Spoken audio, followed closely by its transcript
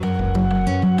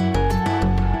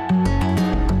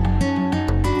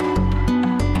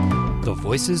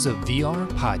Voices of VR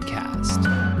podcast.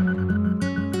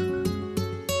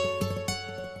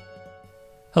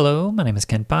 Hello, my name is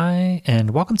Kent Bai,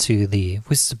 and welcome to the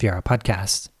Voices of VR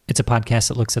podcast. It's a podcast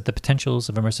that looks at the potentials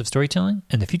of immersive storytelling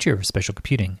and the future of spatial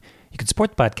computing. You can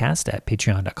support the podcast at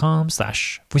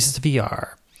patreon.com/voicesofvr.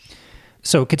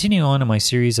 So continuing on in my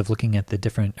series of looking at the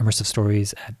different immersive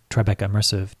stories at Tribeca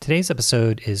Immersive, today's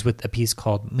episode is with a piece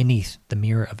called Meneath, the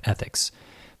Mirror of Ethics.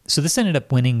 So this ended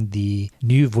up winning the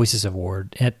New Voices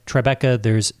Award. At Tribeca,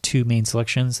 there's two main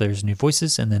selections. There's New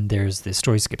Voices, and then there's the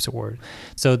Storyscapes Award.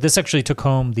 So this actually took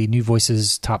home the New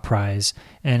Voices top prize,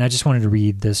 and I just wanted to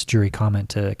read this jury comment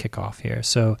to kick off here.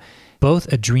 So,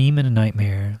 both a dream and a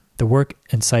nightmare, the work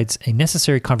incites a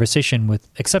necessary conversation with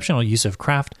exceptional use of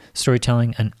craft,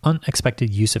 storytelling, and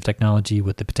unexpected use of technology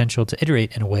with the potential to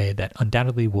iterate in a way that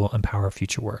undoubtedly will empower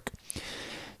future work.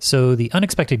 So the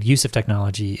unexpected use of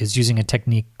technology is using a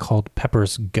technique called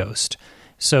Pepper's Ghost.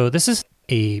 So this is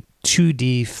a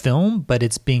 2D film, but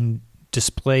it's being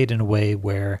displayed in a way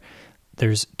where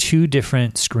there's two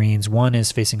different screens. One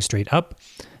is facing straight up,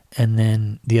 and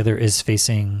then the other is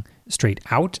facing straight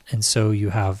out. And so you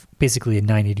have basically a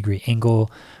 90-degree angle,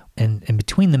 and in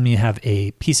between them you have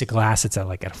a piece of glass that's at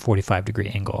a 45-degree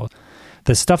angle.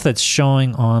 The stuff that's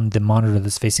showing on the monitor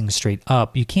that's facing straight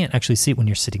up, you can't actually see it when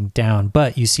you're sitting down,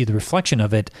 but you see the reflection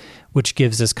of it, which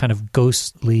gives this kind of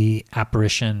ghostly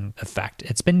apparition effect.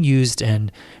 It's been used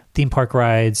in theme park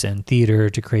rides and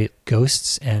theater to create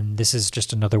ghosts, and this is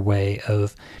just another way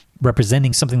of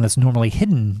representing something that's normally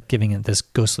hidden, giving it this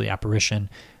ghostly apparition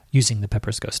using the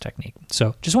Pepper's Ghost technique.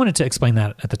 So just wanted to explain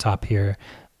that at the top here.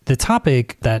 The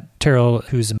topic that Terrell,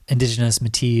 who's Indigenous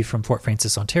Meneath from Fort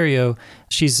Frances, Ontario,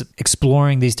 she's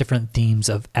exploring these different themes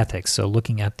of ethics. So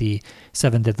looking at the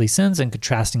 7 deadly sins and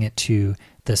contrasting it to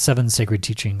the 7 sacred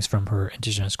teachings from her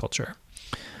Indigenous culture.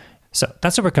 So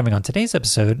that's what we're covering on today's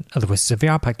episode of the Voices of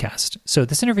VR podcast. So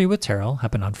this interview with Terrell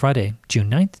happened on Friday, June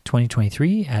 9th,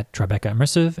 2023 at Tribeca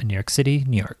Immersive in New York City,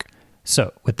 New York.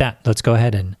 So with that, let's go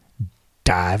ahead and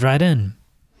dive right in.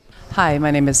 Hi, my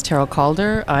name is Terrell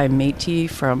Calder. I'm Meneath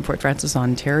from Fort Frances,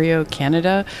 Ontario,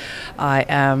 Canada. I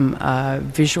am a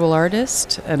visual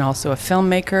artist and also a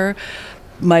filmmaker.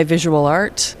 My visual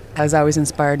art has always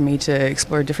inspired me to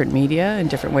explore different media and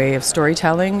different way of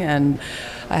storytelling, and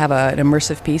I have an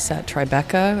immersive piece at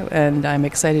Tribeca, and I'm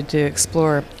excited to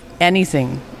explore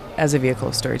anything as a vehicle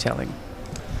of storytelling.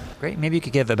 Great. Maybe you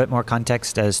could give a bit more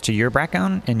context as to your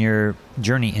background and your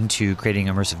journey into creating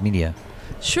immersive media.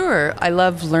 Sure. I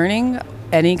love learning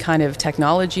any kind of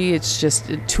technology. It's just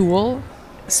a tool.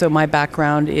 So my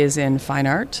background is in fine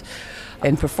art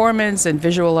and performance and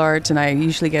visual art, and I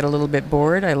usually get a little bit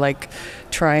bored. I like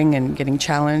trying and getting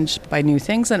challenged by new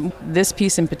things. And this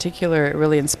piece in particular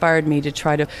really inspired me to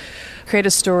try to create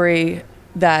a story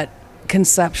that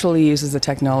conceptually uses the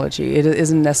technology. It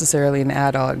isn't necessarily an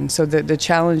add-on. So the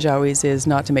challenge always is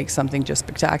not to make something just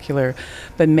spectacular,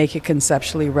 but make it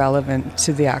conceptually relevant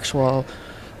to the actual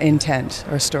intent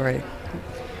or story.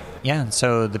 Yeah,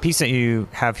 so the piece that you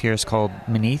have here is called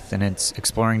Meneath, and it's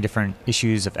exploring different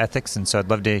issues of ethics, and so I'd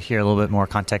love to hear a little bit more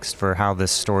context for how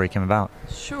this story came about.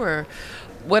 Sure.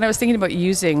 When I was thinking about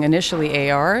using initially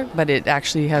AR, but it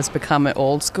actually has become an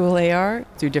old school AR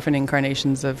through different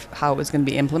incarnations of how it was going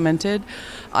to be implemented,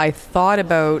 I thought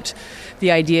about the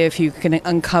idea if you can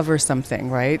uncover something,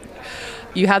 right?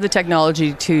 You have the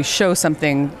technology to show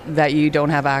something that you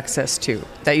don't have access to,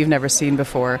 that you've never seen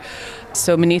before.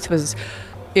 So Meneath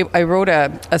I wrote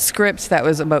a script that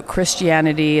was about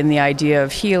Christianity and the idea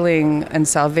of healing and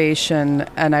salvation,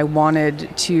 and I wanted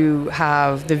to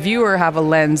have the viewer have a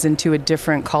lens into a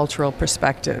different cultural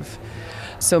perspective.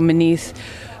 So Meneath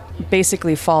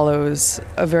basically follows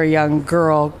a very young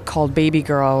girl called Baby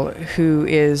Girl who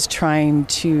is trying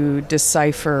to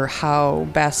decipher how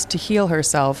best to heal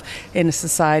herself in a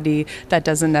society that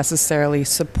doesn't necessarily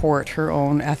support her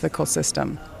own ethical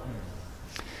system.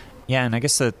 Yeah, and I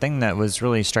guess the thing that was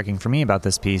really striking for me about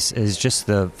this piece is just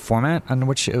the format on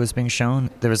which it was being shown.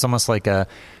 There was almost like a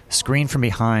screen from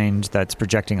behind that's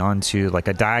projecting onto like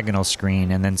a diagonal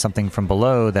screen, and then something from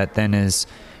below that then is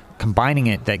combining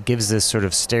it that gives this sort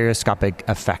of stereoscopic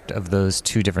effect of those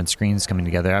two different screens coming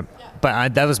together.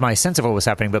 That was my sense of what was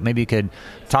happening, but maybe you could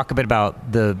talk a bit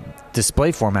about the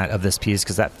display format of this piece,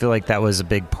 because I feel like that was a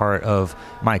big part of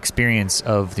my experience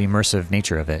of the immersive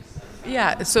nature of it.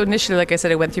 Yeah, so initially, like I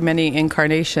said, I went through many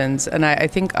incarnations, and I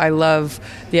think I love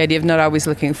the idea of not always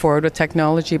looking forward with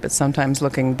technology, but sometimes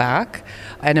looking back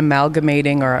and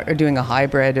amalgamating or doing a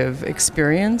hybrid of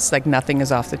experience, like nothing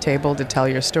is off the table to tell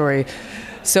your story.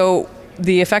 So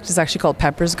The effect is actually called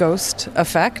Pepper's Ghost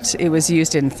effect. It was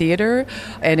used in theater,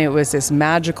 and it was this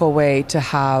magical way to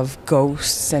have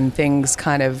ghosts and things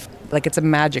kind of like it's a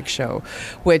magic show,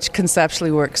 which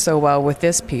conceptually works so well with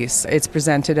this piece. It's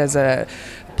presented as a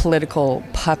political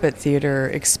puppet theater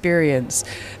experience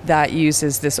that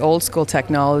uses this old school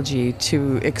technology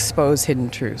to expose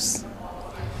hidden truths.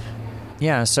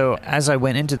 Yeah, so as I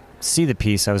went in to see the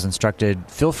piece, I was instructed,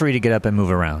 feel free to get up and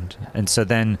move around. And so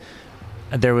then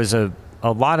there was a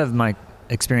lot of my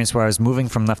experience where I was moving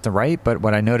from left to right, but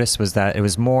what I noticed was that it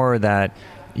was more that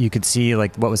you could see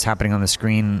like what was happening on the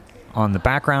screen on the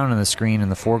background and the screen in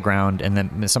the foreground, and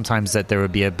then sometimes that there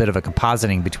would be a bit of a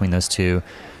compositing between those two.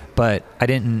 But I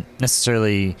didn't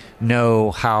necessarily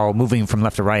know how moving from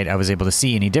left to right I was able to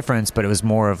see any difference, but it was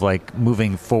more of like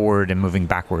moving forward and moving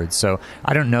backwards. So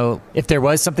I don't know if there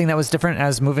was something that was different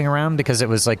as moving around, because it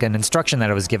was like an instruction that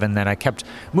I was given that I kept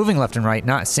moving left and right,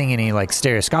 not seeing any like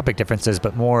stereoscopic differences,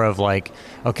 but more of like,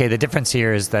 okay, the difference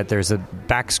here is that there's a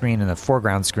back screen and a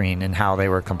foreground screen and how they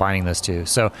were combining those two.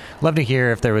 So love to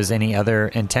hear if there was any other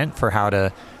intent for how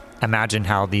to imagine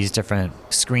how these different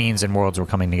screens and worlds were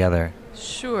coming together.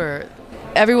 Sure.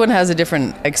 Everyone has a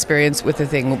different experience with the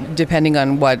thing, depending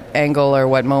on what angle or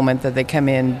what moment that they come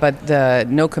in. But the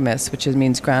Nokomis, which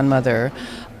means grandmother,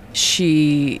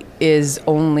 she is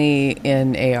only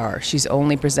in AR. She's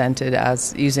only presented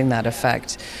as using that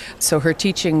effect. So her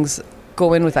teachings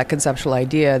go in with that conceptual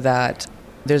idea that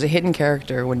there's a hidden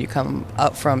character when you come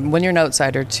up from, when you're an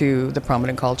outsider to the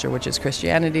prominent culture, which is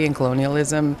Christianity and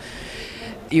colonialism.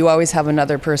 You always have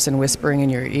another person whispering in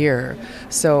your ear.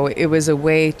 So it was a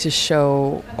way to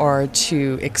show or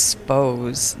to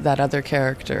expose that other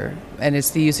character. And it's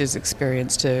the user's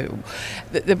experience to...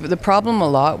 The problem a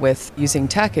lot with using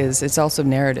tech is it's also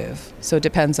narrative. So it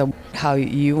depends on how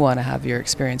you want to have your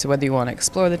experience. Whether you want to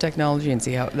explore the technology and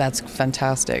see how... That's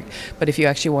fantastic. But if you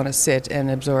actually want to sit and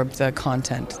absorb the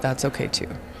content, that's okay too.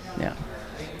 Yeah.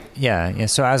 Yeah.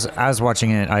 So as I was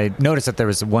watching it, I noticed that there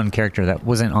was one character that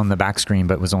wasn't on the back screen,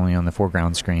 but was only on the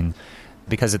foreground screen,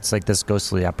 because it's like this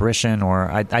ghostly apparition, or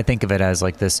I think of it as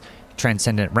like this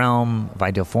transcendent realm of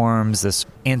ideal forms, this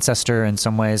ancestor in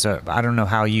some ways. I don't know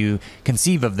how you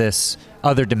conceive of this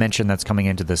other dimension that's coming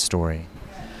into this story.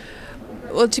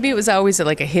 Well, to me, it was always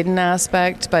like a hidden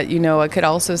aspect, but, you know, I could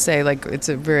also say, like, it's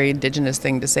a very Indigenous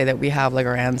thing to say that we have, like,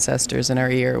 our ancestors in our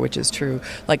ear, which is true,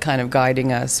 like, kind of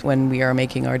guiding us when we are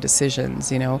making our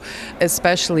decisions, you know,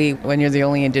 especially when you're the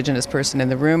only Indigenous person in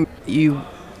the room. You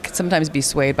could sometimes be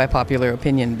swayed by popular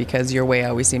opinion because your way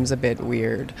always seems a bit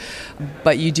weird.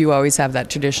 But you do always have that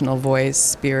traditional voice,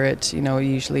 spirit, you know,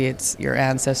 usually it's your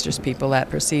ancestors, people that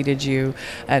preceded you,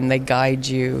 and they guide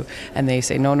you, and they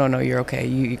say, no, you're okay,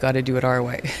 you got to do it our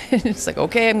way. It's like,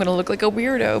 okay, I'm going to look like a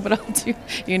weirdo, but I'll do,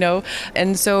 you know.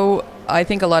 And so I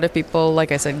think a lot of people,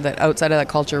 like I said, that outside of that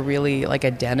culture really like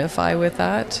identify with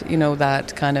that, you know,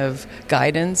 that kind of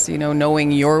guidance, you know,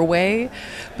 knowing your way,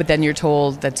 but then you're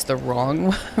told that's the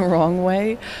wrong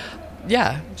way.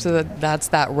 Yeah, so that's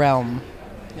that realm.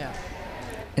 Yeah.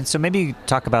 And so maybe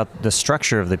talk about the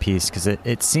structure of the piece, because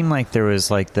it seemed like there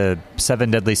was like the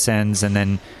 7 deadly sins, and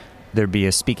then there'd be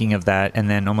a speaking of that, and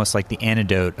then almost like the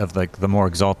antidote of like the more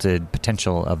exalted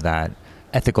potential of that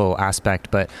ethical aspect.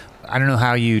 But I don't know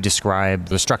how you describe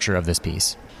the structure of this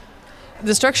piece.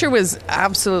 The structure was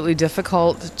absolutely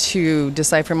difficult to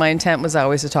decipher. My intent was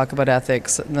always to talk about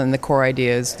ethics, and then the core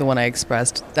idea is the one I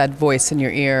expressed, that voice in your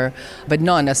ear, but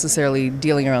not necessarily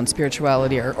dealing around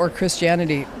spirituality or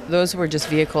Christianity. Those were just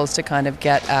vehicles to kind of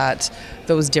get at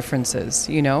those differences,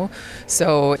 you know?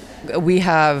 So we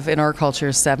have in our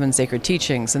culture 7 sacred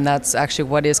teachings, and that's actually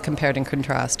what is compared and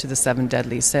contrast to the 7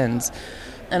 deadly sins.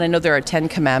 And I know there are 10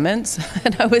 commandments,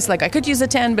 and I was like, I could use a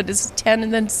 10, but it's 10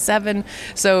 and then 7.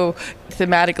 So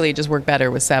thematically, it just worked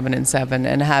better with 7 and 7,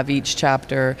 and have each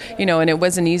chapter, you know, and it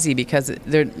wasn't easy because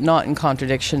they're not in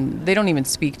contradiction. They don't even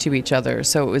speak to each other.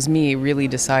 So it was me really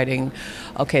deciding,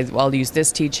 okay, well, I'll use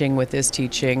this teaching with this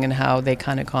teaching and how they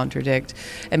kind of contradict,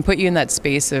 and put you in that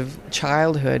space of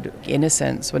childhood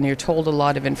innocence when you're told a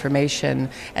lot of information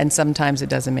and sometimes it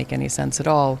doesn't make any sense at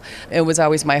all. It was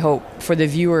always my hope for the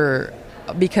viewer,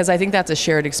 because I think that's a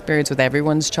shared experience with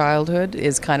everyone's childhood,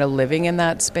 is kind of living in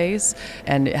that space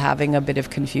and having a bit of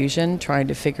confusion, trying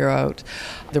to figure out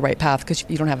the right path, because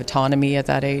you don't have autonomy at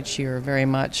that age. You're very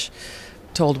much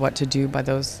told what to do by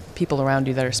those people around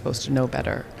you that are supposed to know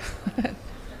better.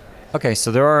 Okay,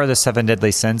 so there are the 7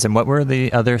 deadly sins, and what were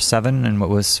the other 7, and what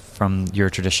was from your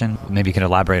tradition? Maybe you can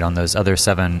elaborate on those other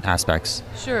 7 aspects.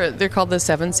 Sure, they're called the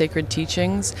 7 sacred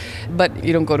teachings, but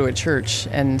you don't go to a church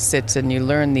and sit and you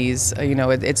learn these.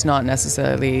 It's not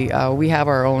necessarily, we have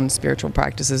our own spiritual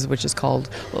practices, which is called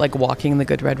like walking the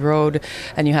Good Red Road,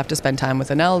 and you have to spend time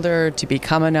with an elder to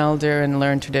become an elder and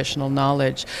learn traditional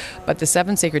knowledge. But the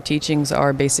 7 sacred teachings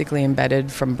are basically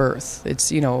embedded from birth. It's,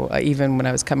 even when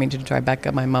I was coming to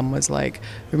Tribeca, my mom was like,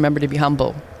 remember to be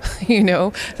humble,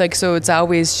 so it's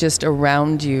always just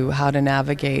around you how to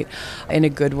navigate in a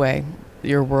good way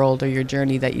your world or your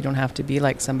journey, that you don't have to be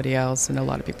like somebody else. And a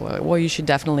lot of people are like, well, you should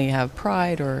definitely have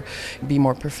pride or be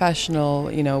more professional,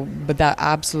 but that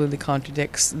absolutely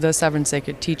contradicts the 7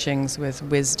 sacred teachings with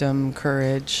wisdom,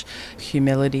 courage,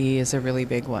 humility is a really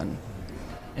big one.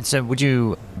 And so would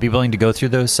you be willing to go through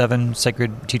those 7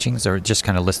 sacred teachings, or just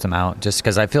kind of list them out? Just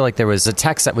because I feel like there was a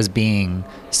text that was being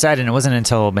said, and it wasn't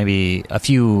until maybe a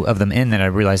few of them in that I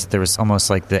realized that there was almost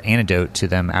like the antidote to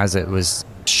them, as it was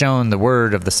shown the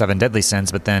word of the 7 deadly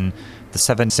sins, but then the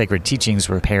 7 sacred teachings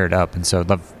were paired up. And so I'd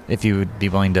love if you would be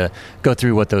willing to go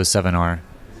through what those 7 are.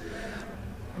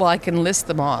 Well, I can list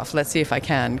them off. Let's see if I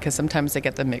can, because sometimes I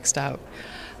get them mixed out.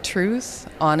 Truth,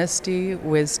 honesty,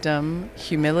 wisdom,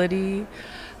 humility,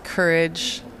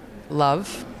 courage,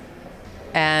 love,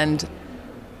 and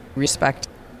respect.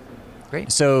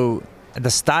 Great. So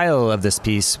the style of this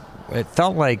piece, it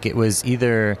felt like it was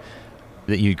either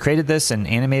that you created this and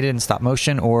animated in stop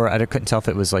motion, or I couldn't tell if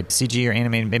it was like CG or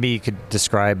animated. Maybe you could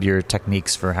describe your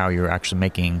techniques for how you're actually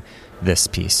making this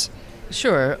piece.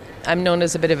 Sure. I'm known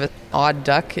as a bit of an odd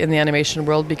duck in the animation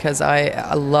world because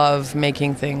I love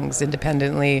making things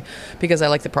independently, because I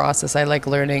like the process. I like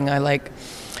learning. I like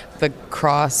the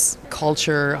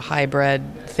cross-culture, hybrid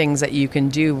things that you can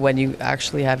do when you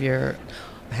actually have your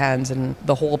hands in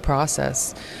the whole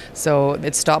process. So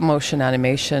it's stop-motion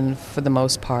animation for the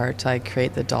most part. I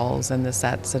create the dolls and the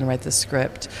sets and write the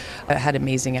script. I had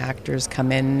amazing actors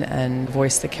come in and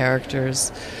voice the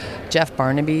characters. Jeff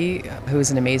Barnaby,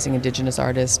 who's an amazing Indigenous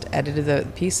artist, edited the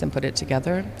piece and put it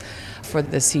together. For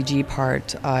the CG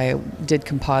part, I did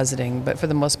compositing, but for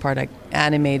the most part, I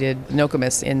animated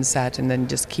Nokomis in set and then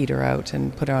just keyed her out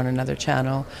and put her on another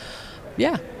channel.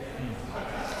 Yeah.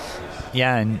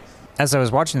 Yeah, and as I was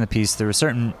watching the piece, there were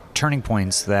certain turning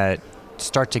points that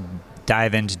start to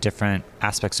dive into different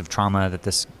aspects of trauma that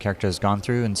this character has gone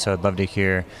through, and so I'd love to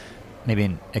hear maybe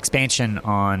an expansion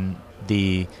on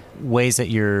the ways that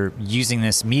you're using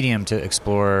this medium to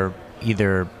explore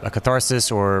either a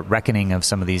catharsis or reckoning of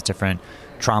some of these different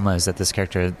traumas that this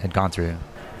character had gone through.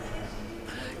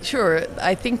 Sure.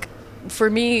 I think for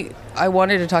me, I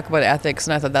wanted to talk about ethics,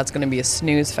 and I thought that's going to be a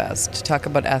snooze fest to talk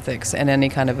about ethics in any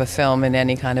kind of a film, in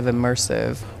any kind of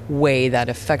immersive way that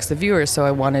affects the viewer. So I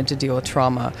wanted to deal with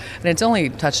trauma. And it's only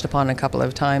touched upon a couple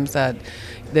of times that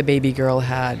the baby girl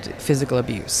had physical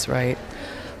abuse, right?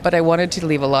 But I wanted to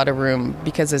leave a lot of room,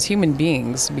 because as human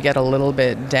beings, we get a little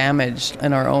bit damaged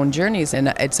in our own journeys. And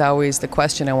it's always the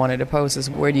question I wanted to pose is,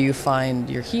 where do you find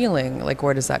your healing? Like,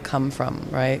 where does that come from,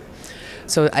 right?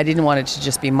 So I didn't want it to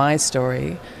just be my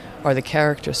story or the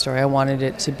character story. I wanted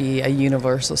it to be a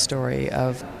universal story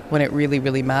of when it really,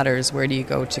 really matters, where do you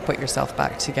go to put yourself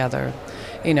back together?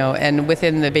 And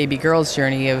within the baby girl's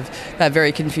journey of that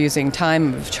very confusing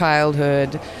time of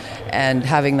childhood, and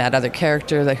having that other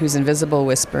character who's invisible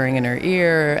whispering in her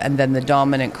ear, and then the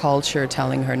dominant culture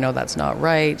telling her, no, that's not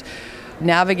right.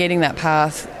 Navigating that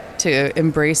path to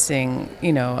embracing,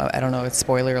 I don't know, it's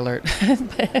spoiler alert,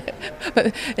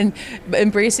 but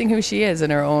embracing who she is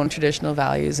and her own traditional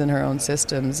values and her own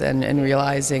systems, and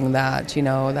realizing that,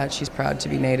 that she's proud to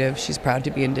be Native, she's proud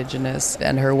to be Indigenous,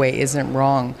 and her way isn't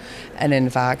wrong. And in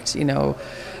fact, in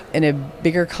a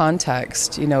bigger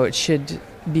context, it should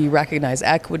be recognized.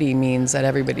 Equity means that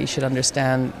everybody should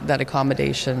understand that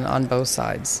accommodation on both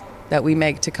sides that we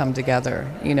make to come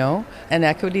together, and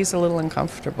equity is a little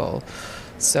uncomfortable.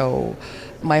 So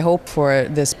my hope for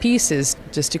this piece is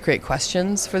just to create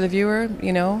questions for the viewer,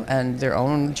 and their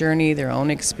own journey, their own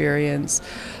experience.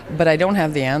 But I don't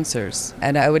have the answers.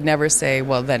 And I would never say,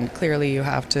 well, then clearly you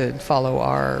have to follow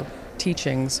our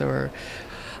teachings, or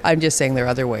I'm just saying there are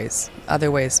other ways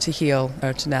to heal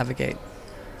or to navigate.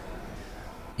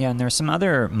 Yeah, and there were some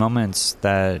other moments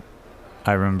that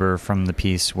I remember from the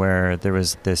piece where there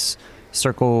was this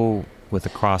circle with a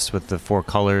cross with the 4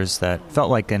 colors that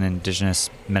felt like an Indigenous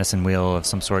medicine wheel of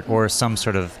some sort, or some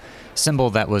sort of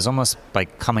symbol that was almost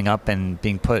like coming up and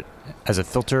being put as a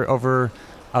filter over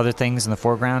other things in the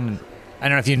foreground. I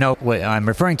don't know if you know what I'm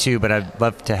referring to, but I'd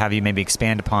love to have you maybe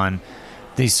expand upon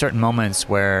these certain moments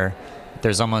where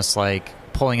there's almost like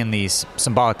pulling in these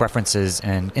symbolic references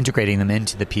and integrating them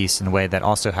into the piece in a way that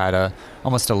also had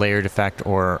almost a layered effect,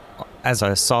 or as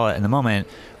I saw it in the moment,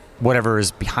 whatever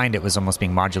is behind it was almost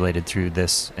being modulated through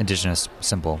this Indigenous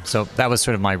symbol. So that was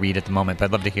sort of my read at the moment, but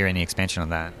I'd love to hear any expansion on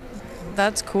that.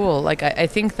 That's cool. Like, I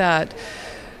think that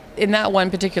in that one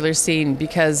particular scene,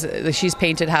 because she's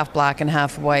painted half black and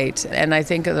half white, and I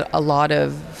think a lot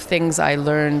of things I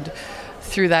learned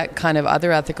through that kind of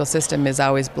other ethical system is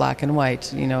always black and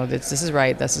white. You know, this is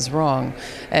right, this is wrong.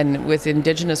 And with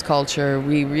Indigenous culture,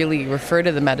 we really refer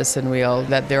to the medicine wheel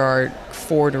that there are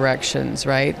 4 directions,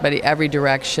 right? But every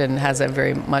direction has a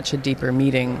very much a deeper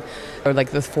meaning, or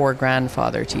like the 4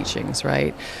 grandfather teachings,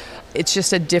 right? It's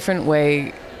just a different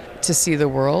way to see the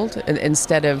world, and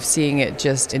instead of seeing it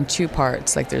just in 2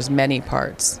 parts, like there's many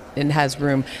parts and has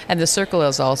room. And the circle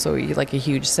is also like a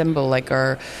huge symbol, like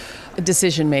our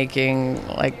decision making,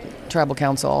 like tribal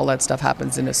council, all that stuff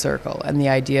happens in a circle, and the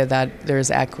idea that there's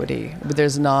equity, but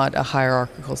there's not a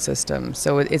hierarchical system.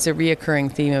 So it's a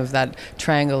reoccurring theme of that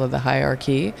triangle of the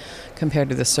hierarchy compared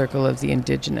to the circle of the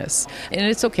Indigenous. And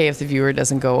it's okay if the viewer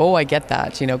doesn't go, oh, I get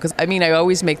that, you know, because I mean, I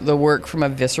always make the work from a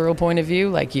visceral point of view.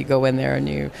 Like, you go in there and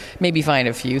you maybe find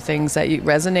a few things that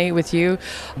resonate with you,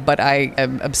 but I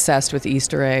am obsessed with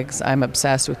Easter eggs. I'm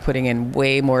obsessed with putting in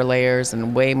way more layers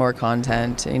and way more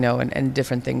content, you know, and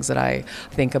different things that I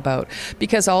think about.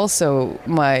 Because also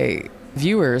my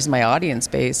viewers, my audience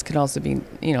base can also be,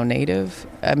 you know, native.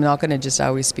 I'm not going to just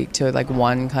always speak to like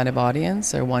one kind of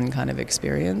audience or one kind of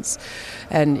experience.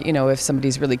 And, you know, if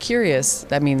somebody's really curious,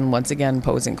 I mean, once again,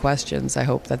 posing questions, I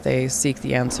hope that they seek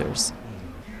the answers.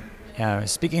 Yeah, I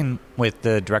was speaking with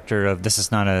the director of This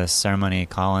Is Not a Ceremony,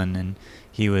 Colin, and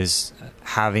he was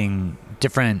having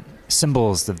different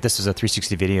symbols. This was a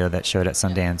 360 video that showed at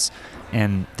Sundance,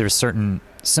 and there's certain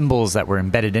symbols that were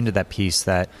embedded into that piece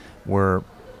that were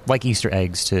like Easter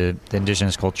eggs to the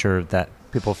Indigenous culture that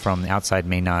people from the outside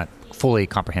may not fully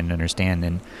comprehend and understand.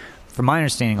 And from my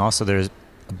understanding, also, there's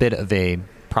a bit of a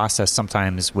process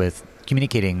sometimes with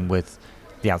communicating with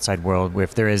the outside world, where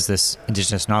if there is this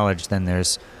Indigenous knowledge, then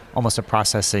there's almost a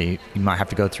process that you might have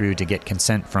to go through to get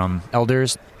consent from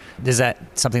elders. Is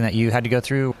that something that you had to go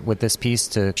through with this piece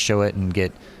to show it and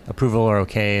get approval or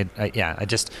okay? I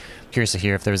just curious to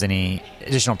hear if there was any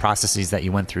additional processes that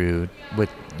you went through with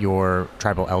your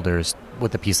tribal elders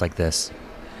with a piece like this.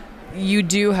 You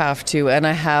do have to, and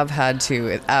I have had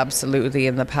to, absolutely,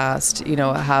 in the past, you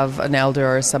know, have an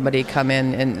elder or somebody come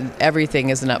in, and everything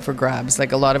isn't up for grabs.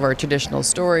 Like, a lot of our traditional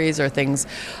stories or things,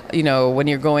 you know, when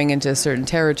you're going into a certain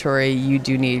territory, you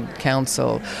do need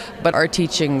counsel. But our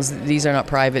teachings, these are not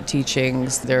private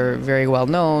teachings. They're very well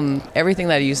known. Everything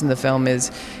that I use in the film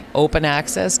is open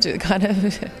access, to kind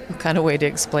of way to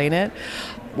explain it,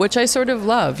 which I sort of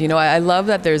love. You know, I love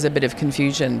that there's a bit of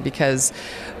confusion, because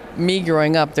me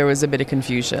growing up, there was a bit of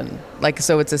confusion. Like,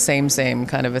 so it's the same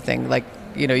kind of a thing. Like,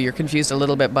 you know, you're confused a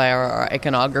little bit by our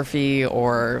iconography,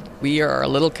 or we are a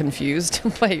little confused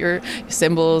by your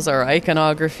symbols or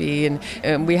iconography,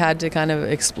 and we had to kind of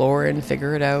explore and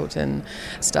figure it out and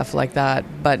stuff like that.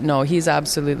 But no, he's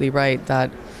absolutely right that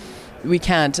we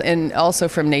can't. And also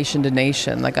from nation to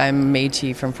nation, like, I'm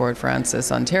Métis from Fort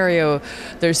Frances, Ontario.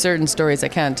 There's certain stories I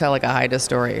can't tell, like a Haida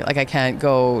story. Like, I can't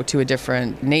go to a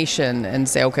different nation and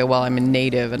say, okay, well, I'm a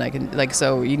native and I can, like,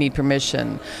 so you need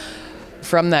permission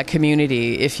from that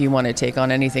community if you want to take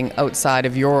on anything outside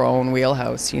of your own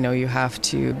wheelhouse. You know, you have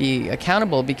to be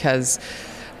accountable, because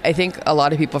I think a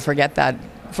lot of people forget that,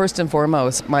 first and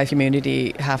foremost, my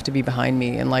community have to be behind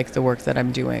me and like the work that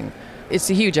I'm doing. It's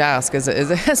a huge ask as a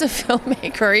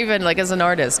filmmaker, or even like as an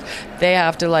artist. They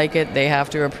have to like it. They have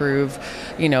to approve.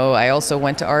 You know, I also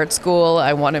went to art school.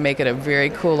 I want to make it a very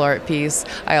cool art piece.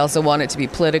 I also want it to be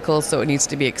political, so it needs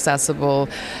to be accessible.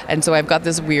 And so I've got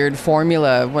this weird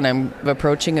formula when I'm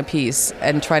approaching a piece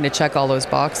and trying to check all those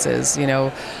boxes, you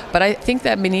know. But I think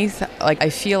that Meneath, like, I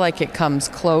feel like it comes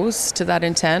close to that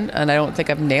intent, and I don't think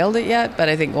I've nailed it yet, but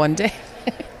I think one day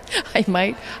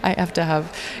I have to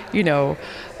have, you know,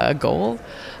 a goal.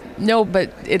 No,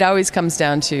 but it always comes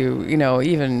down to, you know,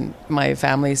 even my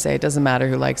family say it doesn't matter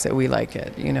who likes it, we like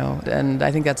it, you know. And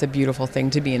I think that's a beautiful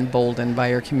thing, to be emboldened by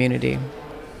your community.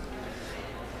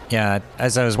 Yeah,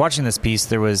 as I was watching this piece,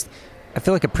 there was, I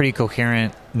feel like, a pretty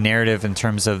coherent narrative in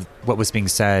terms of what was being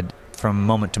said from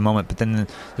moment to moment. But then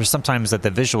there's sometimes that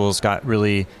the visuals got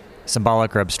really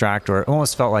symbolic or abstract, or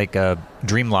almost felt like a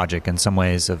dream logic in some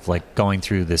ways, of like going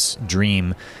through this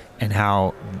dream, and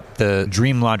how the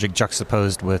dream logic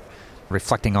juxtaposed with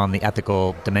reflecting on the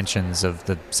ethical dimensions of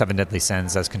the 7 deadly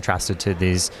sins as contrasted to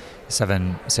these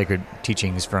 7 sacred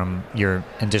teachings from your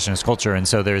Indigenous culture. And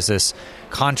so there's this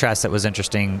contrast that was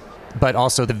interesting but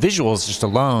also the visuals just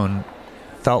alone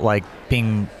felt like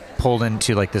being pulled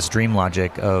into like this dream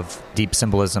logic of deep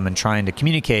symbolism and trying to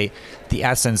communicate the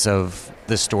essence of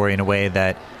the story in a way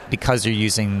that, because you're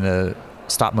using the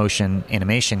stop motion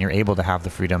animation, you're able to have the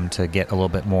freedom to get a little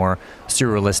bit more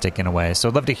surrealistic in a way. So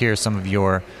I'd love to hear some of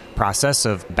your process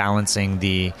of balancing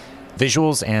the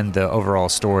visuals and the overall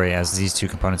story as these two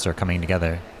components are coming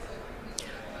together.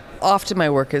 Often my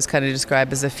work is kind of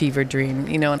described as a fever dream,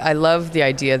 and I love the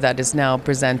idea that is now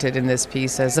presented in this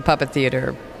piece as a puppet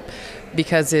theater,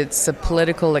 because it's a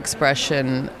political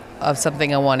expression of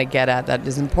something I want to get at that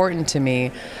is important to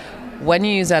me. When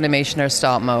you use animation or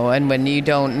stop-mo, and when you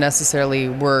don't necessarily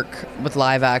work with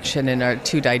live action and are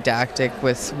too didactic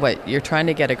with what you're trying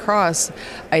to get across,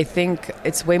 I think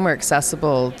it's way more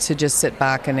accessible to just sit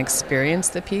back and experience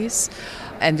the piece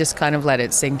and just kind of let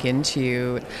it sink into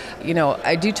you.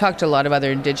 I do talk to a lot of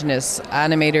other Indigenous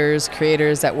animators,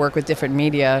 creators that work with different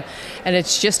media, and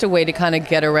it's just a way to kind of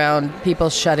get around people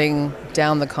shutting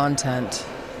down the content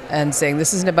and saying,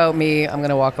 this isn't about me, I'm going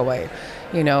to walk away.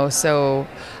 So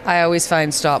I always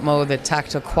find stop-mo, the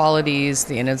tactile qualities,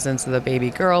 the innocence of the baby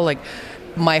girl. Like,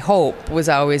 my hope was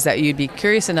always that you'd be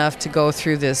curious enough to go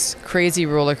through this crazy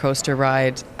roller coaster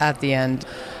ride at the end.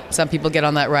 Some people get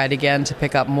on that ride again to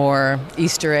pick up more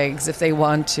Easter eggs if they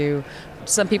want to.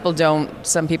 Some people don't.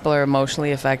 Some people are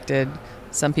emotionally affected.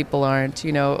 Some people aren't.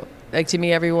 Like, to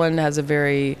me, everyone has a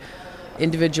very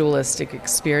individualistic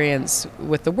experience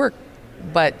with the work.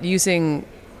 But using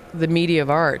the media of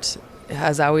art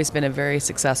has always been a very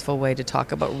successful way to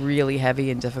talk about really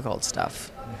heavy and difficult stuff.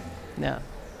 Yeah.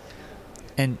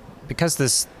 And because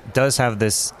this does have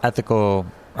this ethical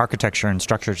architecture and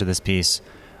structure to this piece,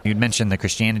 you'd mentioned the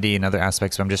Christianity and other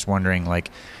aspects, but I'm just wondering,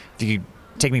 like, if you could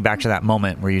take me back to that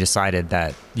moment where you decided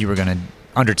that you were going to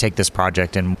undertake this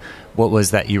project, and what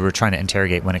was that you were trying to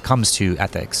interrogate when it comes to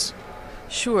ethics?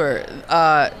 Sure.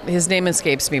 His name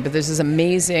escapes me, but there's this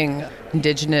amazing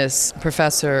Indigenous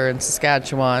professor in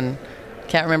Saskatchewan.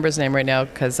 Can't remember his name right now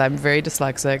because I'm very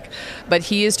dyslexic, but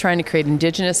he is trying to create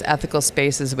Indigenous ethical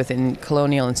spaces within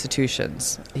colonial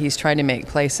institutions. He's trying to make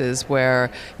places where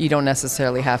you don't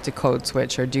necessarily have to code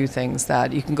switch or do things,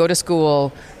 that you can go to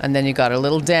school and then you got a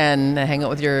little den and hang out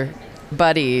with your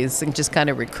buddies and just kind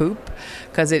of recoup,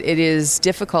 because it is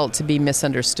difficult to be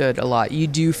misunderstood a lot. You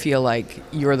do feel like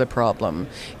you're the problem.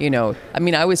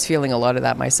 I was feeling a lot of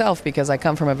that myself because I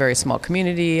come from a very small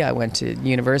community. I went to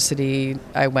university.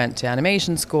 I went to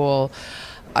animation school.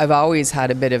 I've always had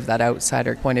a bit of that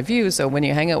outsider point of view. So when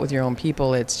you hang out with your own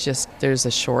people, it's just, there's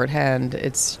a shorthand.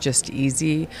 It's just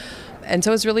easy. And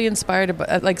so I was really inspired,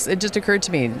 it just occurred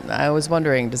to me, I was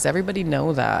wondering, does everybody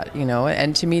know that,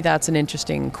 And to me, that's an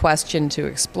interesting question to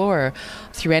explore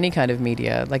through any kind of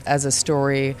media, like as a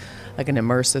story, like an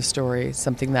immersive story,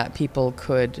 something that people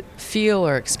could feel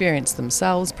or experience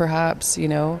themselves, perhaps,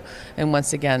 and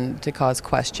once again, to cause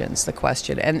questions, the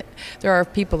question. And there are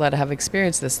people that have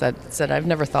experienced this that said, I've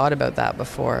never thought about that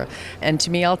before. And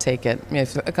to me, I'll take it.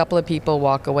 If a couple of people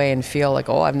walk away and feel like,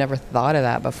 oh, I've never thought of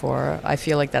that before, I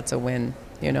feel like that's a win,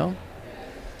 Yeah,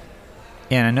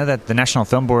 and I know that the National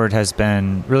Film Board has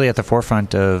been really at the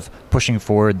forefront of pushing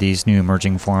forward these new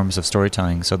emerging forms of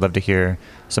storytelling. So I'd love to hear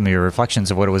some of your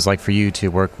reflections of what it was like for you to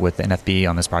work with the NFB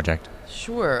on this project.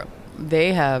 Sure.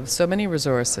 They have so many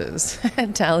resources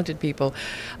and talented people.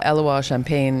 Eloi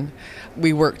Champagne,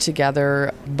 we work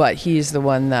together, but he's the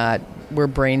one that we're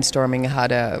brainstorming how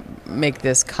to make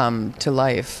this come to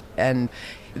life. And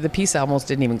the piece almost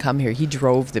didn't even come here. He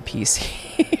drove the piece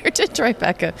here to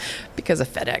Tribeca because of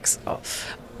FedEx.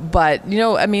 But,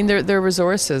 their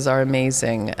resources are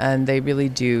amazing, and they really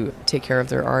do take care of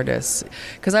their artists.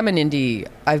 Because I've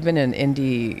been an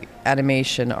indie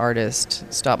animation artist,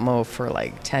 stop-mo, for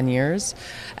like 10 years.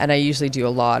 And I usually do a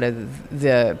lot of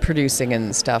the producing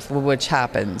and stuff, which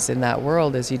happens in that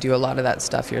world is you do a lot of that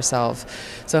stuff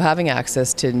yourself. So having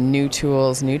access to new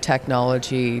tools, new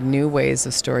technology, new ways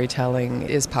of storytelling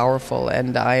is powerful.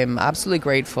 And I am absolutely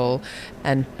grateful.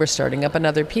 And we're starting up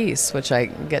another piece, which I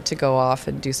get to go off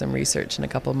and do some research in a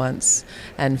couple of months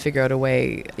and figure out a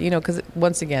way, because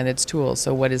once again, it's tools.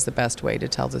 So what is the best way to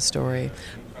tell the story?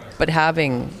 But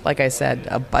having, like I said,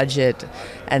 a budget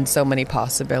and so many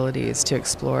possibilities to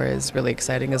explore is really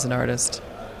exciting as an artist.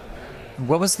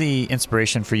 What was the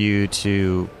inspiration for you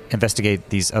to investigate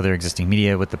these other existing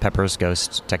media with the Pepper's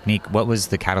Ghost technique? What was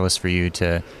the catalyst for you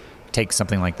to take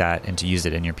something like that and to use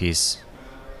it in your piece?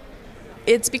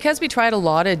 It's because we tried a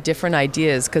lot of different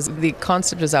ideas, because the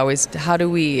concept is always, how do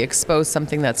we expose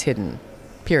something that's hidden?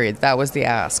 period. That was the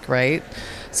ask, right?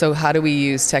 So how do we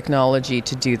use technology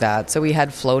to do that? So we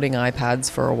had floating iPads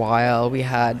for a while. We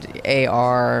had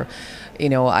AR.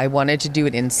 I wanted to do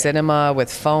it in cinema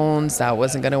with phones. That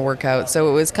wasn't going to work out. So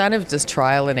it was kind of just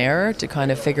trial and error to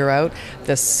kind of figure out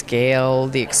the scale,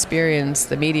 the experience,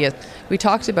 the media. We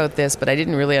talked about this, but I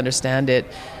didn't really understand it.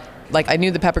 Like, I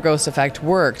knew the pepper ghost effect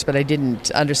worked, but I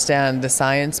didn't understand the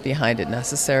science behind it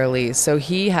necessarily. So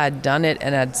he had done it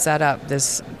and had set up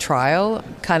this trial,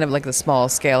 kind of like the small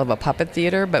scale of a puppet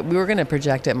theater, but we were going to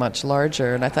project it much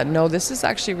larger. And I thought, no, this is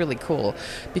actually really cool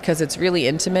because it's really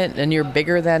intimate and you're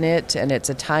bigger than it, and it's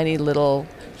a tiny little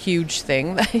huge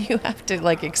thing that you have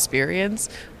to experience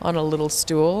on a little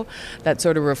stool that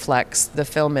sort of reflects the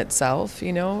film itself,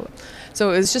 So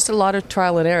it was just a lot of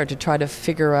trial and error to try to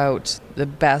figure out the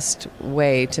best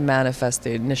way to manifest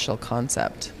the initial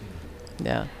concept.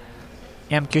 Yeah.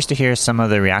 Yeah, I'm curious to hear some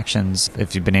of the reactions,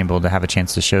 if you've been able to have a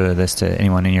chance to show this to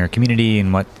anyone in your community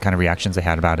and what kind of reactions they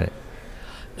had about it.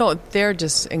 No, they're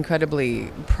just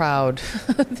incredibly proud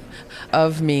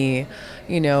of me,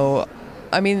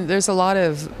 there's a lot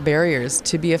of barriers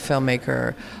to be a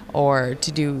filmmaker or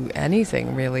to do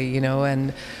anything really,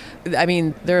 and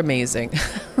they're amazing.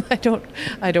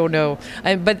 I don't know.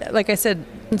 But like I said,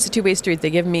 it's a two-way street. They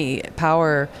give me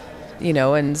power,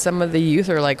 and some of the youth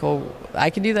are like, oh, I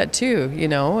can do that too,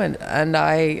 and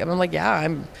I'm like, yeah,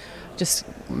 I'm just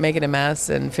making a mess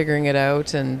and figuring it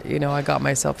out. And, I got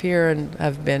myself here and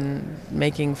have been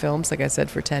making films, like I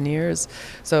said, for 10 years.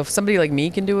 So if somebody like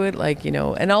me can do it,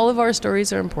 and all of our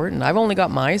stories are important. I've only got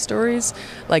my stories,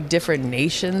 different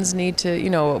nations need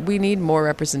to, we need more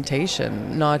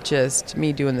representation, not just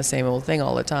me doing the same old thing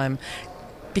all the time,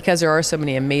 because there are so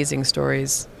many amazing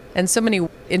stories and so many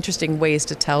interesting ways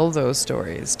to tell those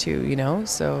stories too,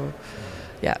 so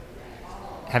yeah.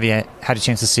 Have you had a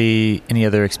chance to see any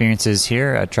other experiences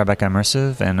here at Tribeca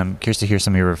Immersive? And I'm curious to hear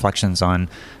some of your reflections on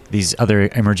these other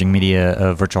emerging media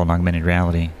of virtual and augmented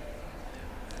reality.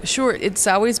 Sure. It's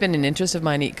always been an interest of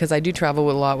mine because I do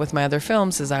travel a lot with my other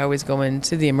films, as I always go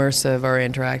into the immersive or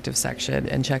interactive section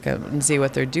and check out and see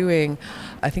what they're doing.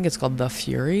 I think it's called The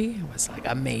Fury. It was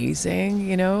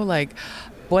amazing,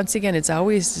 once again, it's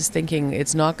always just thinking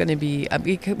it's not going to be,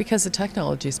 because the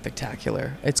technology is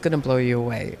spectacular. It's going to blow you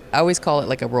away. I always call it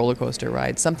like a roller coaster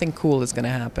ride. Something cool is going to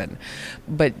happen.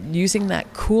 But using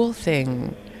that cool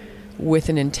thing with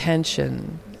an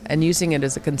intention and using it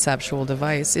as a conceptual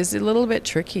device is a little bit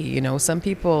tricky. Some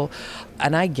people,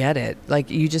 and I get it,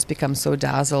 you just become so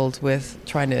dazzled with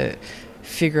trying to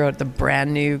figure out the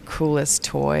brand new, coolest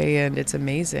toy, and it's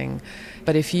amazing.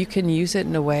 But if you can use it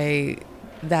in a way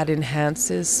that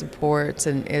enhances, supports,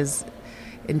 and is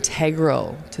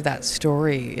integral to that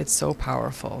story, it's so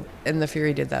powerful. And The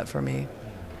Fury did that for me.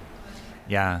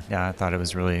 Yeah, I thought it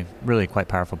was really, really quite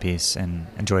powerful piece and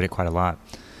enjoyed it quite a lot.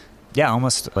 Yeah,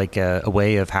 almost like a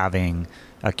way of having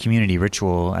a community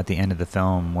ritual at the end of the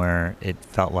film where it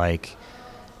felt like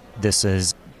this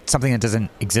is something that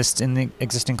doesn't exist in the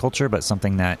existing culture, but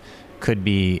something that could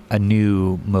be a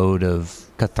new mode of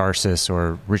catharsis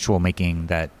or ritual making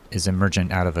that is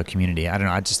emergent out of a community. I don't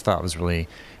know. I just thought it was really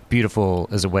beautiful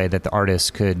as a way that the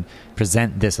artist could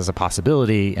present this as a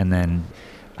possibility. And then,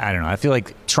 I don't know, I feel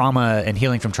like trauma and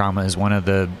healing from trauma is one of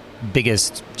the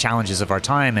biggest challenges of our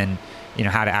time, and,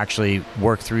 how to actually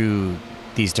work through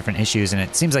these different issues. And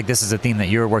it seems like this is a theme that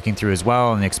you're working through as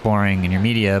well and exploring in your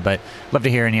media, but I'd love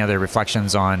to hear any other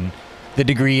reflections on the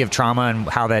degree of trauma and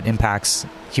how that impacts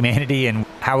humanity and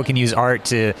how we can use art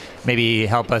to maybe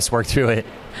help us work through it.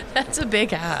 That's a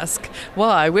big ask.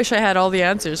 Well, I wish I had all the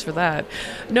answers for that.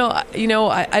 No,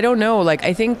 I don't know.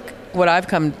 I think what I've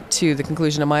come to the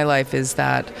conclusion of my life is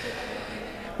that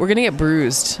we're going to get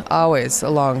bruised always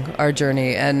along our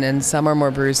journey, and some are more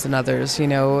bruised than others,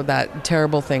 that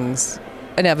terrible things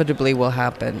inevitably will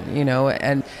happen,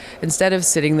 and instead of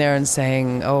sitting there and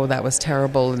saying, oh, that was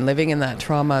terrible, and living in that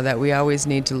trauma, that we always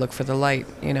need to look for the light.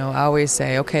 I always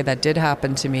say, okay, that did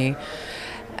happen to me,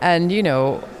 and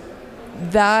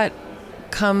that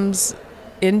comes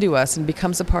into us and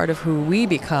becomes a part of who we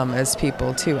become as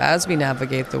people too, as we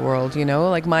navigate the world.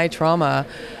 My trauma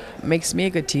makes me a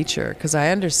good teacher because I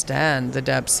understand the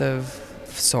depths of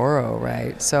sorrow,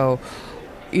 right? So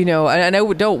and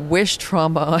I don't wish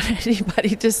trauma on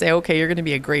anybody to say, okay, you're going to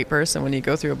be a great person when you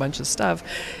go through a bunch of stuff.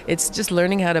 It's just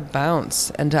learning how to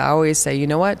bounce and to always say, you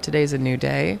know what, today's a new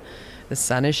day. The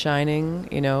sun is shining,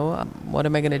 what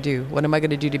am I going to do? What am I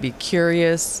going to do to be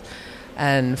curious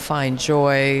and find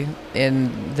joy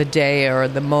in the day or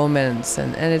the moments?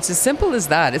 And it's as simple as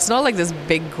that. It's not like this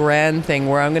big grand thing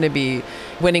where I'm going to be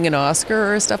winning an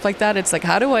Oscar or stuff like that. It's like,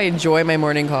 how do I enjoy my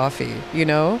morning coffee,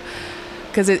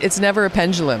 Because it's never a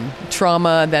pendulum.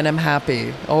 Trauma, then I'm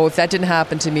happy. Oh, if that didn't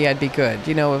happen to me, I'd be good.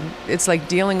 It's like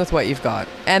dealing with what you've got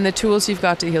and the tools you've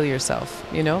got to heal yourself,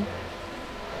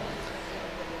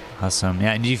 Awesome.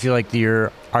 Yeah. And do you feel like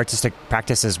your artistic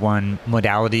practice is one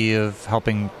modality of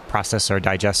helping process or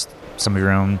digest some of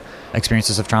your own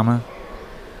experiences of trauma?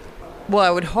 Well,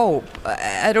 I would hope.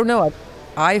 I don't know.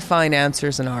 I find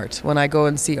answers in art. When I go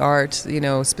and see art,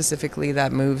 specifically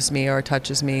that moves me or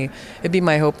touches me, it'd be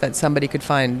my hope that somebody could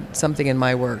find something in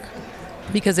my work.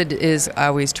 Because I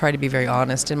always try to be very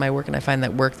honest in my work, and I find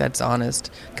that work that's honest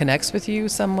connects with you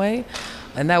some way.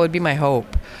 And that would be my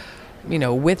hope.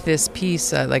 With this piece,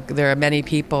 there are many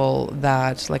people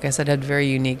that, like I said, had very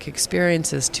unique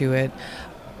experiences to it.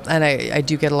 And I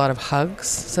do get a lot of hugs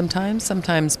sometimes.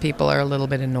 Sometimes people are a little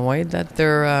bit annoyed that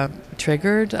they're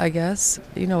triggered, I guess.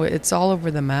 It's all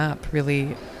over the map,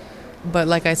 really. But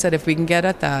like I said, if we can get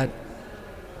at that,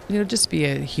 just be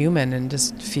a human and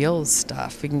just feel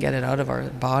stuff. We can get it out of our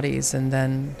bodies and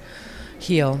then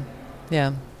heal.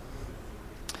 Yeah.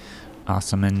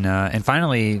 Awesome. And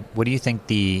finally, what do you think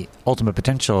the ultimate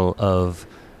potential of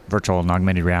virtual and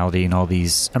augmented reality and all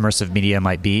these immersive media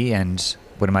might be, and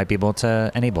what it might be able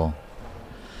to enable?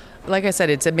 Like I said,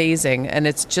 it's amazing, and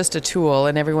it's just a tool,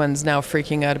 and everyone's now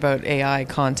freaking out about AI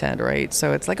content, right?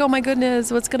 So it's like, oh my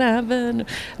goodness, what's going to happen?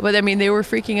 But they were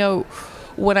freaking out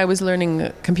when I was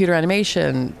learning computer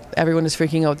animation. Everyone was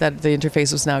freaking out that the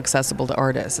interface was now accessible to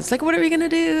artists. It's like, what are we going to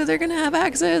do? They're going to have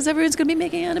access. Everyone's going to be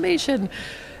making animation.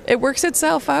 It works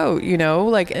itself out,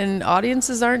 and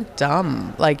audiences aren't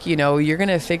dumb. You're going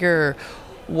to figure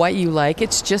what you like.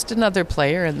 It's just another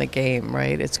player in the game,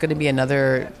 right? It's going to be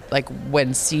another, like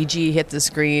when CG hit the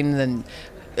screen, then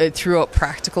it threw out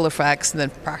practical effects, and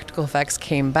then practical effects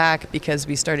came back because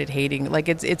we started hating.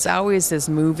 It's always this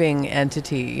moving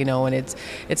entity, and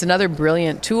it's another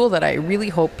brilliant tool that I really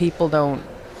hope people don't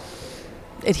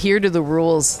adhere to the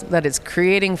rules that it's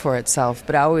creating for itself,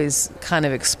 but always kind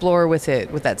of explore with it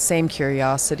with that same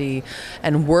curiosity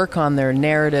and work on their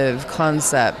narrative,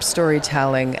 concept,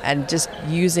 storytelling, and just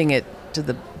using it to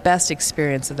the best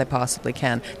experience that they possibly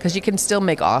can. Because you can still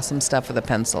make awesome stuff with a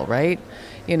pencil, right?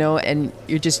 And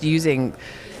you're just using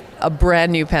a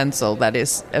brand new pencil that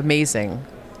is amazing.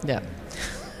 Yeah.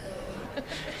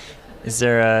 Is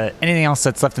there anything else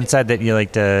that's left unsaid that you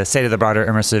like to say to the broader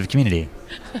immersive community?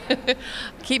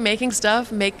 Keep making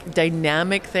stuff, make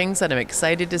dynamic things that I'm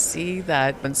excited to see,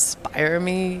 that inspire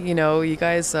me. You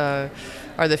guys are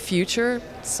the future,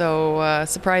 so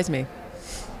surprise me.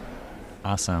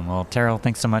 Awesome. Well, Terrell,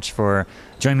 thanks so much for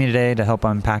joining me today to help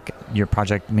unpack your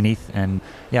project Meneath, and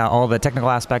all the technical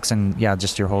aspects, and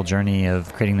just your whole journey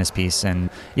of creating this piece. And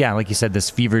like you said,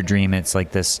 this fever dream, it's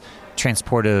like this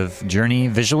transportive journey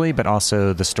visually, but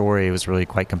also the story was really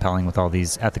quite compelling with all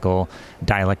these ethical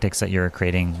dialectics that you're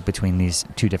creating between these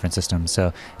two different systems.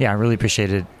 So I really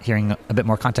appreciated hearing a bit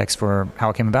more context for how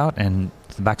it came about and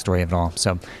the backstory of it all.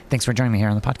 So thanks for joining me here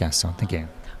on the podcast. So thank you.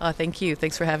 Thank you.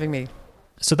 Thanks for having me.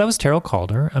 So that was Terrell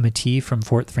Calder, a Métis from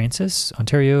Fort Frances,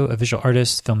 Ontario, a visual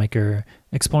artist, filmmaker,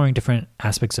 exploring different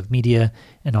aspects of media,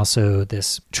 and also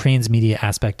this transmedia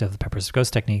aspect of the Peppers of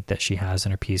Ghost technique that she has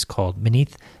in her piece called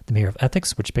Meneath, the Mirror of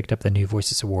Ethics, which picked up the New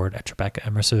Voices Award at Tribeca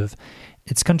Immersive.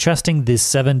 It's contrasting the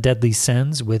 7 deadly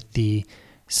sins with the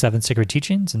 7 sacred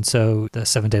teachings. And so the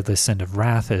 7 deadly sin of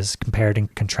wrath is compared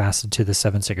and contrasted to the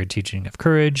 7 sacred teaching of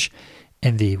courage,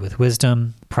 envy with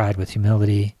wisdom, pride with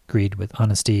humility, greed with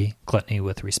honesty, gluttony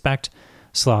with respect,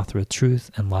 sloth with truth,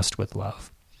 and lust with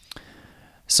love.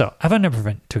 So I have a number of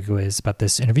takeaways about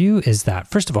this interview is that,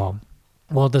 first of all,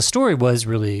 the story was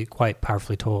really quite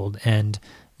powerfully told, and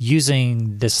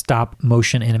using this stop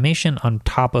motion animation on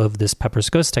top of this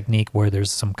Pepper's Ghost technique where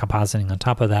there's some compositing on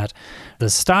top of that, the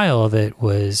style of it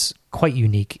was quite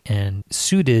unique and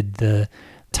suited the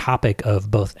topic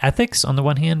of both ethics on the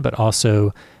one hand, but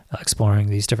also exploring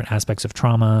these different aspects of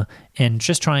trauma and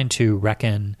just trying to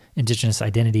reckon Indigenous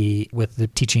identity with the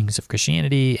teachings of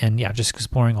Christianity, and just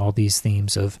exploring all these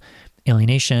themes of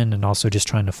alienation and also just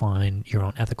trying to find your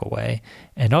own ethical way,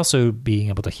 and also being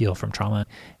able to heal from trauma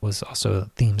was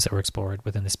also themes that were explored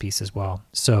within this piece as well.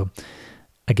 So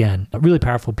again, a really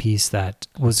powerful piece that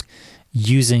was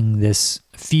using this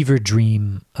fever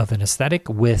dream of an aesthetic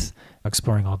with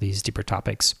exploring all these deeper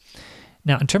topics.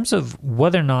 Now, in terms of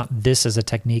whether or not this as a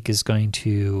technique is going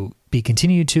to be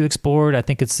continued to explored, I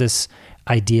think it's this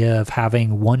idea of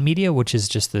having one media, which is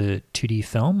just the 2D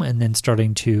film, and then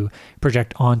starting to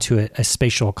project onto it a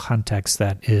spatial context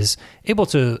that is able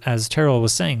to, as Terrell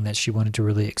was saying, that she wanted to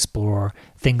really explore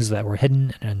things that were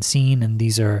hidden and unseen, and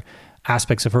these are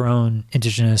aspects of her own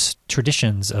Indigenous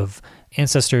traditions of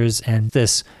ancestors, and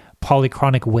this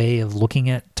polychronic way of looking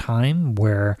at time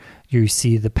where you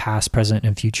see the past, present,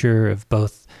 and future of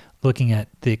both looking at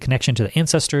the connection to the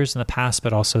ancestors in the past,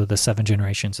 but also the 7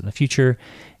 generations in the future,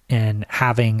 and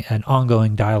having an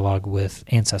ongoing dialogue with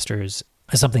ancestors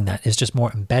is something that is just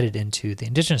more embedded into the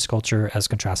Indigenous culture as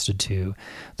contrasted to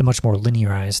the much more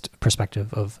linearized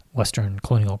perspective of Western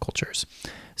colonial cultures.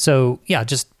 So yeah,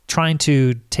 just trying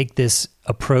to take this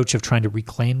approach of trying to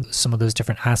reclaim some of those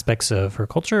different aspects of her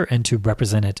culture and to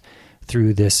represent it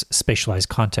through this spatialized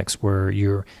context where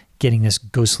you're getting this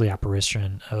ghostly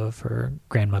apparition of her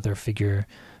grandmother figure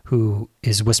who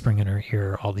is whispering in her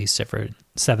ear all these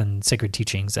 7 sacred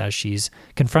teachings as she's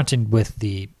confronted with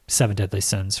the 7 deadly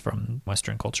sins from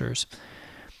Western cultures.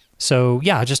 So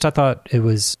yeah, I thought it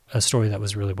was a story that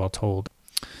was really well told.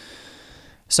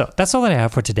 So that's all that I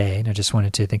have for today. And I just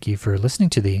wanted to thank you for listening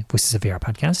to the Voices of VR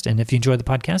podcast. And if you enjoyed the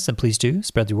podcast, then please do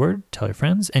spread the word, tell your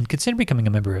friends, and consider becoming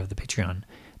a member of the Patreon.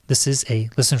 This is a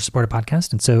listener-supported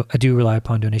podcast, and so I do rely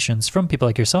upon donations from people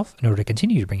like yourself in order to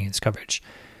continue to bring you this coverage.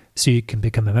 So you can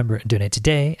become a member and donate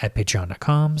today at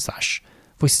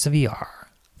patreon.com/voicesofvr.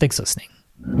 Thanks for listening.